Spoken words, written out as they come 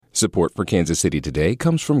Support for Kansas City Today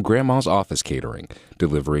comes from Grandma's Office Catering,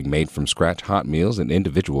 delivering made-from-scratch hot meals and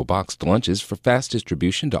individual boxed lunches for fast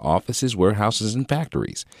distribution to offices, warehouses, and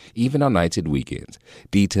factories, even on nights and weekends.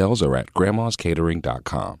 Details are at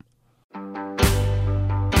grandmascatering.com.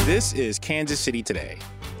 This is Kansas City Today.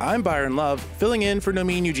 I'm Byron Love, filling in for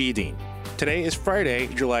Nomin Ujiyuddin. Today is Friday,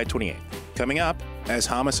 July 28th. Coming up, as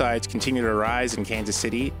homicides continue to rise in Kansas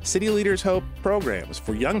City, city leaders hope programs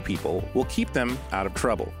for young people will keep them out of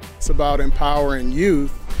trouble. It's about empowering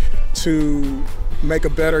youth to make a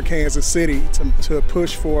better Kansas City, to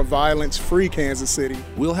push for a violence-free Kansas City.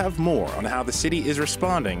 We'll have more on how the city is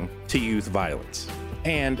responding to youth violence.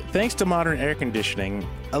 And thanks to modern air conditioning,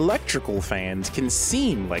 electrical fans can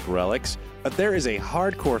seem like relics, but there is a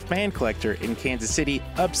hardcore fan collector in Kansas City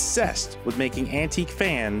obsessed with making antique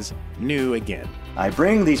fans new again. I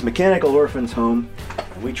bring these mechanical orphans home,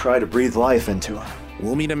 and we try to breathe life into them.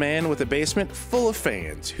 We'll meet a man with a basement full of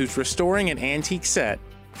fans who's restoring an antique set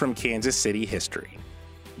from Kansas City history.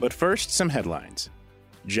 But first, some headlines.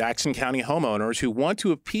 Jackson County homeowners who want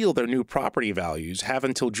to appeal their new property values have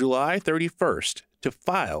until July 31st to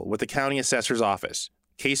file with the county assessor's office.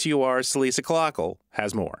 KCOR's Celisa Kalakal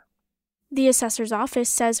has more. The assessor's office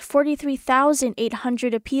says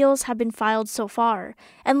 43,800 appeals have been filed so far,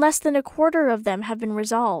 and less than a quarter of them have been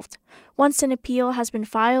resolved. Once an appeal has been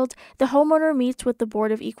filed, the homeowner meets with the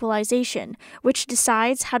Board of Equalization, which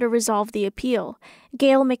decides how to resolve the appeal.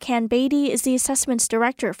 Gail McCann-Beatty is the assessments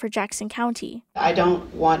director for Jackson County. I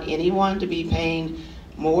don't want anyone to be paying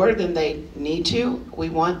more than they need to. We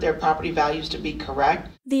want their property values to be correct.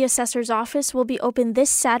 The assessor's office will be open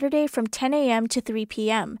this Saturday from 10 a.m. to 3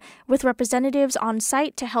 p.m., with representatives on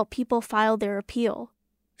site to help people file their appeal.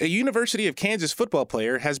 A University of Kansas football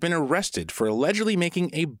player has been arrested for allegedly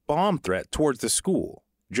making a bomb threat towards the school.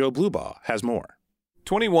 Joe Blubaugh has more.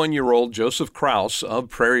 21-year-old Joseph Krause of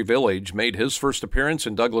Prairie Village made his first appearance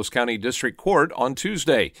in Douglas County District Court on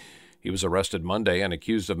Tuesday. He was arrested Monday and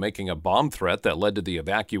accused of making a bomb threat that led to the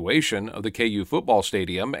evacuation of the KU football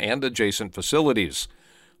stadium and adjacent facilities.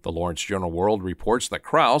 The Lawrence Journal-World reports that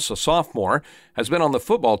Krause, a sophomore, has been on the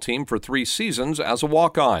football team for 3 seasons as a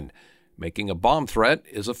walk-on. Making a bomb threat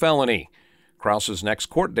is a felony. Krause's next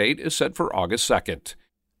court date is set for August 2nd.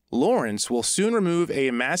 Lawrence will soon remove a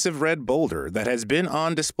massive red boulder that has been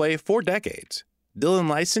on display for decades. Dylan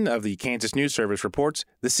Lyson of the Kansas News Service reports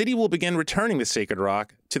the city will begin returning the sacred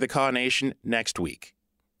rock to the Kaw Nation next week.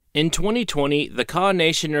 In 2020, the Kaw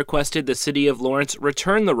Nation requested the city of Lawrence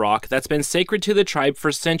return the rock that's been sacred to the tribe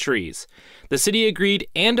for centuries. The city agreed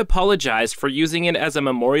and apologized for using it as a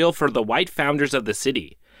memorial for the white founders of the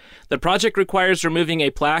city. The project requires removing a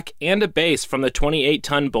plaque and a base from the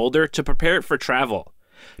 28-ton boulder to prepare it for travel.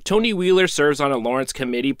 Tony Wheeler serves on a Lawrence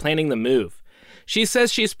committee planning the move. She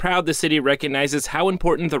says she's proud the city recognizes how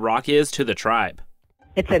important the rock is to the tribe.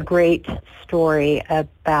 It's a great story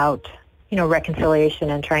about reconciliation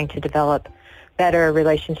and trying to develop better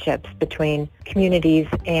relationships between communities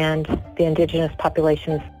and the indigenous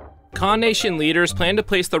populations. Kaw Nation leaders plan to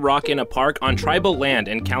place the rock in a park on tribal land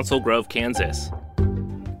in Council Grove, Kansas.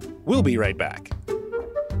 We'll be right back.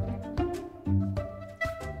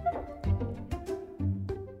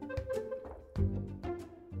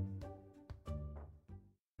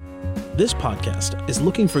 This podcast is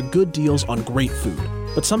looking for good deals on great food,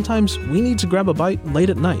 but sometimes we need to grab a bite late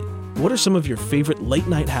at night. What are some of your favorite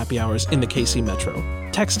late-night happy hours in the KC Metro?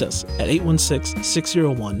 Text us at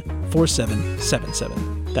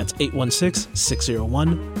 816-601-4777. That's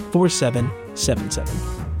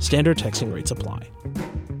 816-601-4777. Standard texting rates apply.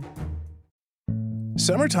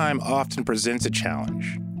 Summertime often presents a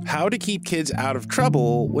challenge: how to keep kids out of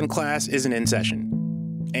trouble when class isn't in session.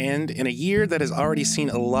 And in a year that has already seen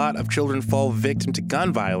a lot of children fall victim to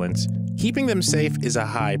gun violence, keeping them safe is a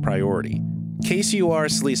high priority.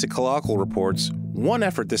 KCOR's Celisa Kalakal reports one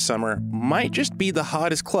effort this summer might just be the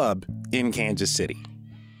hottest club in Kansas City.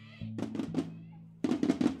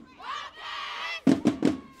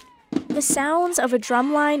 The sounds of a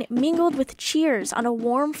drumline mingled with cheers on a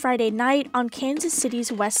warm Friday night on Kansas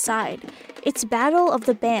City's west side. It's Battle of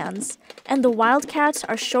the Bands, and the Wildcats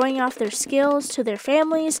are showing off their skills to their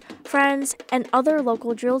families, friends, and other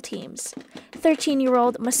local drill teams.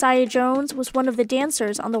 13-year-old Messiah Jones was one of the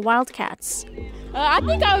dancers on the Wildcats. I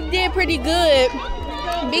think I did pretty good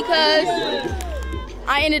because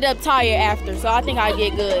I ended up tired after, so I think I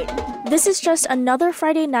did good. This is just another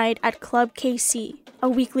Friday night at Club KC, a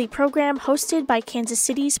weekly program hosted by Kansas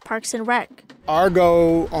City's Parks and Rec. Our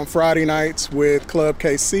goal on Friday nights with Club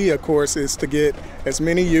KC, of course, is to get as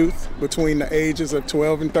many youth between the ages of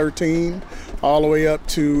 12 and 13 all the way up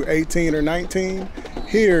to 18 or 19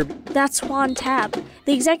 here. That's Juan Tabb,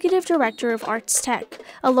 the executive director of Arts Tech,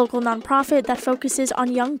 a local nonprofit that focuses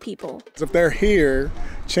on young people. If they're here,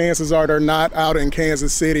 chances are they're not out in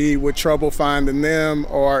Kansas City with trouble finding them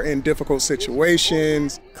or in difficult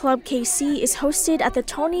situations. Club KC is hosted at the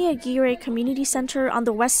Tony Aguirre Community Center on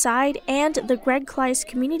the west side and the Greg Kleiss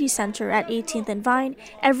Community Center at 18th and Vine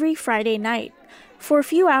every Friday night. For a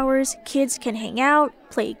few hours, kids can hang out,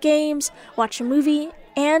 play games, watch a movie,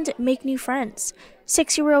 and make new friends.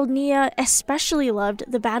 6-year-old Nia especially loved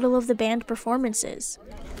the Battle of the Band performances.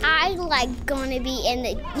 I like going to be in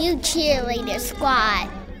the new cheerleader squad.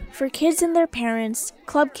 For kids and their parents,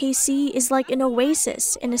 Club KC is like an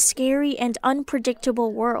oasis in a scary and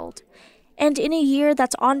unpredictable world. And in a year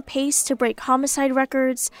that's on pace to break homicide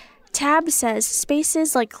records, Tab says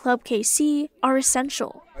spaces like Club KC are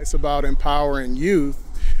essential. It's about empowering youth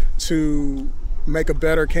to make a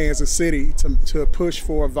better Kansas City, to push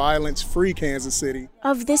for a violence-free Kansas City.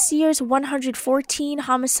 Of this year's 114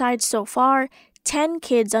 homicides so far, 10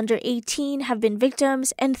 kids under 18 have been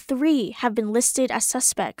victims and 3 have been listed as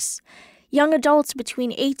suspects. Young adults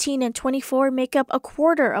between 18 and 24 make up a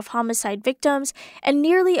quarter of homicide victims and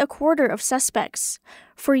nearly a quarter of suspects.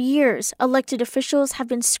 For years, elected officials have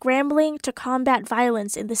been scrambling to combat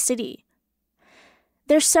violence in the city.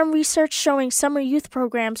 There's some research showing summer youth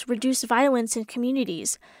programs reduce violence in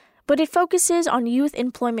communities, but it focuses on youth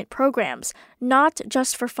employment programs, not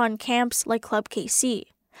just for fun camps like Club KC.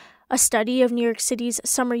 A study of New York City's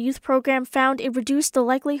summer youth program found it reduced the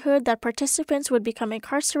likelihood that participants would become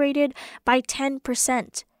incarcerated by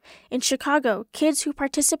 10%. In Chicago, kids who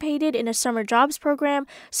participated in a summer jobs program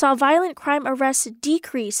saw violent crime arrests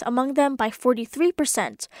decrease among them by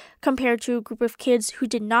 43% compared to a group of kids who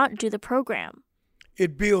did not do the program.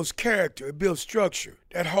 It builds character, it builds structure,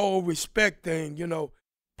 that whole respect thing,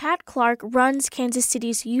 Pat Clark runs Kansas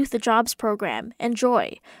City's Youth Jobs Program,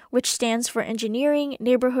 ENJOY, which stands for Engineering,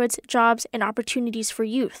 Neighborhoods, Jobs, and Opportunities for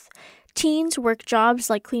Youth. Teens work jobs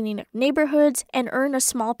like cleaning up neighborhoods and earn a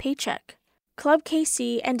small paycheck. Club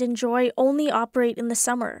KC and ENJOY only operate in the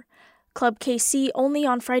summer. Club KC only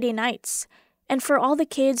on Friday nights. And for all the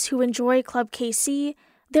kids who enjoy Club KC,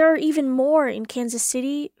 there are even more in Kansas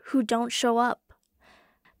City who don't show up.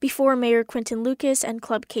 Before Mayor Quinton Lucas and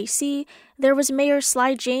Club KC, there was Mayor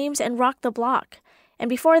Sly James and Rock the Block. And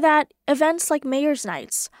before that, events like Mayor's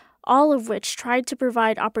Nights, all of which tried to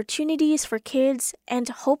provide opportunities for kids and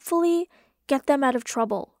hopefully get them out of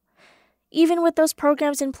trouble. Even with those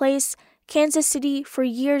programs in place, Kansas City for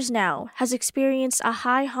years now has experienced a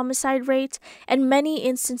high homicide rate and many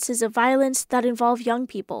instances of violence that involve young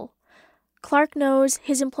people. Clark knows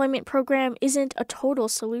his employment program isn't a total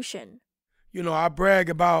solution. I brag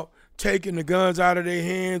about taking the guns out of their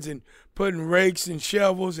hands and putting rakes and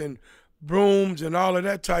shovels and brooms and all of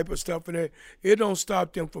that type of stuff in there. It don't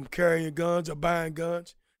stop them from carrying guns or buying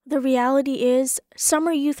guns. The reality is,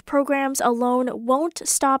 summer youth programs alone won't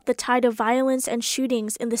stop the tide of violence and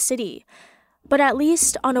shootings in the city. But at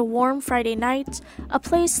least on a warm Friday night, a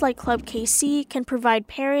place like Club KC can provide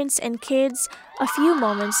parents and kids a few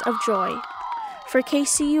moments of joy. For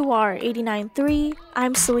KCUR 89.3,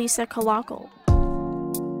 I'm Celisa Kalakal.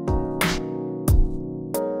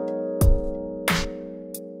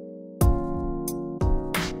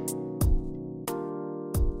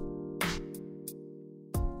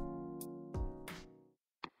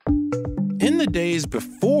 In the days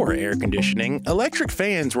before air conditioning, electric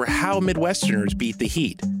fans were how Midwesterners beat the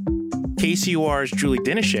heat. KCUR's Julie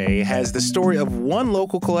Dinashay has the story of one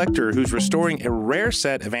local collector who's restoring a rare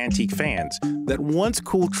set of antique fans that once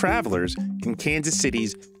cooled travelers in Kansas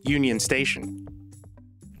City's Union Station.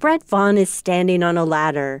 Brett Vaughn is standing on a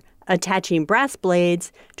ladder, attaching brass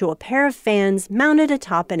blades to a pair of fans mounted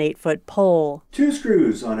atop an 8-foot pole. 2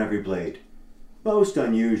 screws on every blade. Most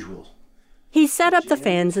unusual. He set up the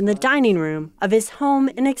fans in the dining room of his home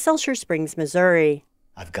in Excelsior Springs, Missouri.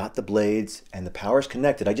 I've got the blades and the power's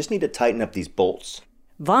connected. I just need to tighten up these bolts.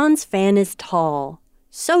 Vaughn's fan is tall,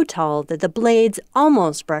 so tall that the blades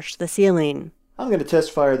almost brush the ceiling. I'm going to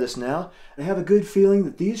test fire this now. I have a good feeling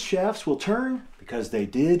that these shafts will turn because they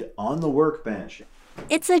did on the workbench.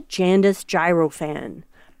 It's a Jandis gyro fan.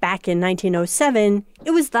 Back in 1907,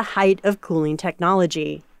 it was the height of cooling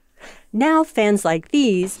technology. Now fans like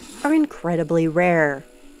these are incredibly rare.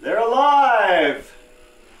 They're alive!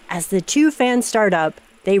 As the 2 fans start up,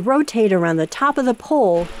 they rotate around the top of the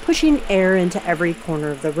pole, pushing air into every corner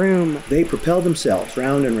of the room. They propel themselves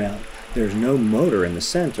round and round. There's no motor in the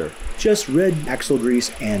center, just red axle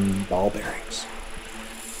grease and ball bearings.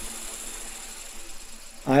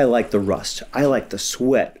 I like the rust. I like the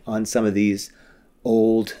sweat on some of these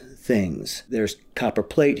old things. There's copper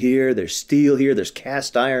plate here, there's steel here, there's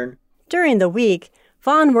cast iron. During the week,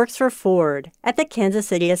 Vaughn works for Ford at the Kansas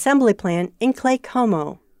City assembly plant in Clay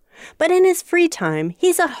Como. But in his free time,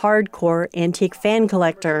 he's a hardcore antique fan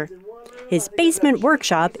collector. His basement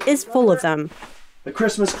workshop is full of them. The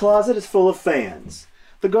Christmas closet is full of fans.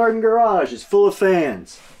 The garden garage is full of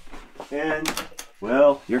fans. And,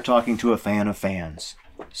 well, you're talking to a fan of fans.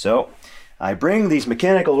 So, I bring these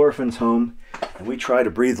mechanical orphans home, and we try to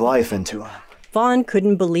breathe life into them. Vaughn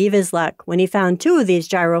couldn't believe his luck when he found 2 of these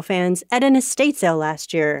gyro fans at an estate sale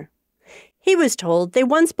last year. He was told they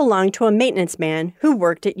once belonged to a maintenance man who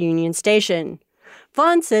worked at Union Station.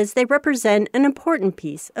 Vaughn says they represent an important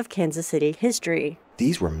piece of Kansas City history.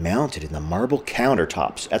 These were mounted in the marble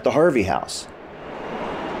countertops at the Harvey house.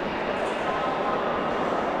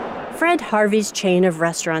 Fred Harvey's chain of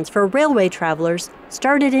restaurants for railway travelers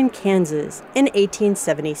started in Kansas in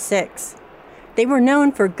 1876. They were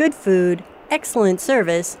known for good food, excellent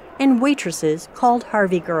service, and waitresses called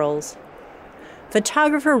Harvey girls.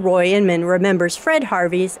 Photographer Roy Inman remembers Fred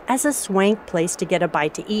Harvey's as a swank place to get a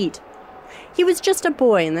bite to eat. He was just a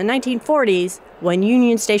boy in the 1940s when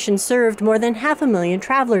Union Station served more than 500,000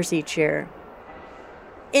 travelers each year.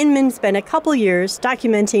 Inman spent a couple years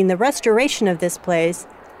documenting the restoration of this place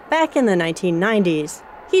back in the 1990s.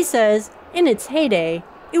 He says, in its heyday,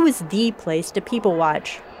 it was the place to people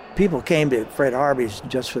watch. People came to Fred Harvey's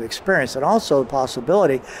just for the experience and also the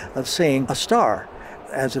possibility of seeing a star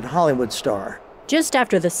as a Hollywood star. Just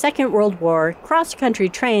after the Second World War, cross-country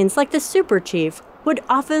trains like the Super Chief would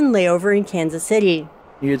often lay over in Kansas City.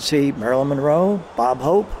 You'd see Marilyn Monroe, Bob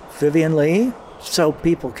Hope, Vivian Leigh. So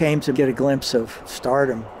people came to get a glimpse of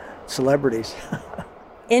stardom, celebrities.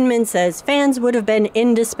 Inman says fans would have been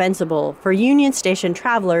indispensable for Union Station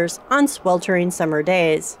travelers on sweltering summer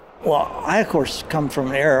days. Well, I, of course, come from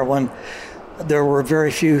an era when there were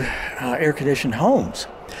very few air-conditioned homes.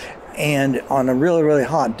 And on the really, really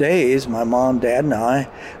hot days, my mom, dad, and I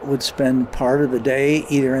would spend part of the day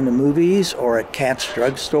either in the movies or at Cat's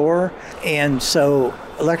drugstore. And so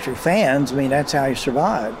electric fans, I mean, that's how you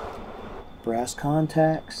survive. Brass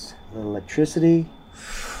contacts, a little electricity,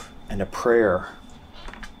 and a prayer.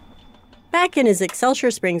 Back in his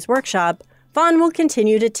Excelsior Springs workshop, Vaughn will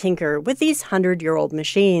continue to tinker with these 100-year-old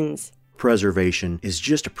machines. Preservation is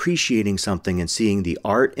just appreciating something and seeing the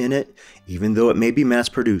art in it, even though it may be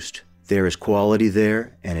mass-produced. There is quality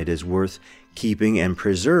there, and it is worth keeping and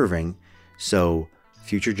preserving, so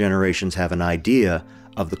future generations have an idea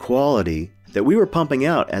of the quality that we were pumping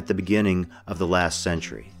out at the beginning of the last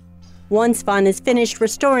century. Once Vaughn is finished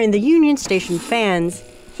restoring the Union Station fans,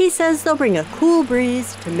 he says they'll bring a cool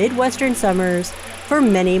breeze to Midwestern summers for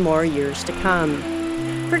many more years to come.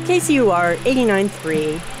 For KCUR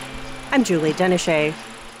 89.3, I'm Julie Denishé.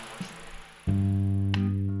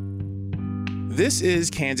 This is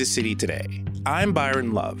Kansas City Today. I'm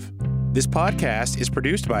Byron Love. This podcast is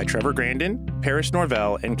produced by Trevor Grandin, Paris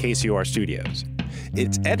Norvell, and KCUR Studios.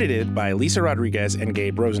 It's edited by Lisa Rodriguez and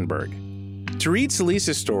Gabe Rosenberg. To read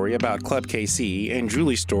Salisa's story about Club KC and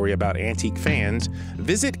Julie's story about antique fans,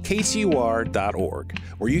 visit kcur.org,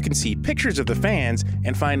 where you can see pictures of the fans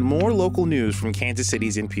and find more local news from Kansas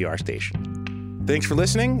City's NPR station. Thanks for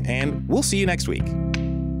listening, and we'll see you next week.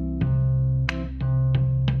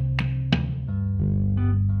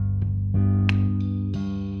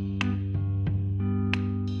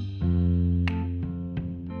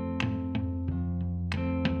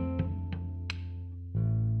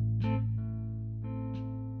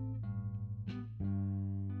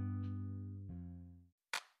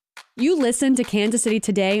 You listen to Kansas City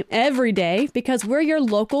Today every day because we're your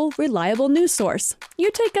local, reliable news source. You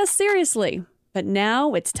take us seriously. But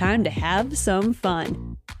now it's time to have some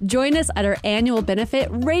fun. Join us at our annual benefit,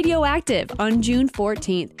 Radioactive, on June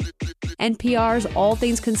 14th. NPR's All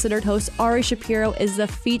Things Considered host Ari Shapiro is the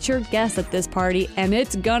featured guest at this party, and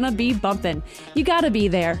it's gonna be bumpin'. You gotta be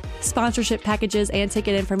there. Sponsorship packages and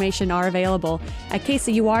ticket information are available at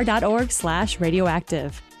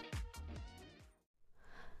kcur.org/radioactive.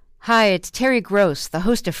 Hi, it's Terry Gross, the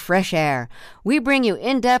host of Fresh Air. We bring you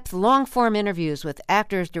in-depth, long-form interviews with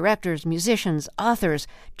actors, directors, musicians, authors,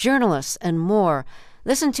 journalists, and more.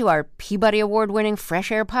 Listen to our Peabody Award-winning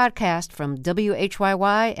Fresh Air podcast from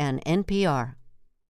WHYY and NPR.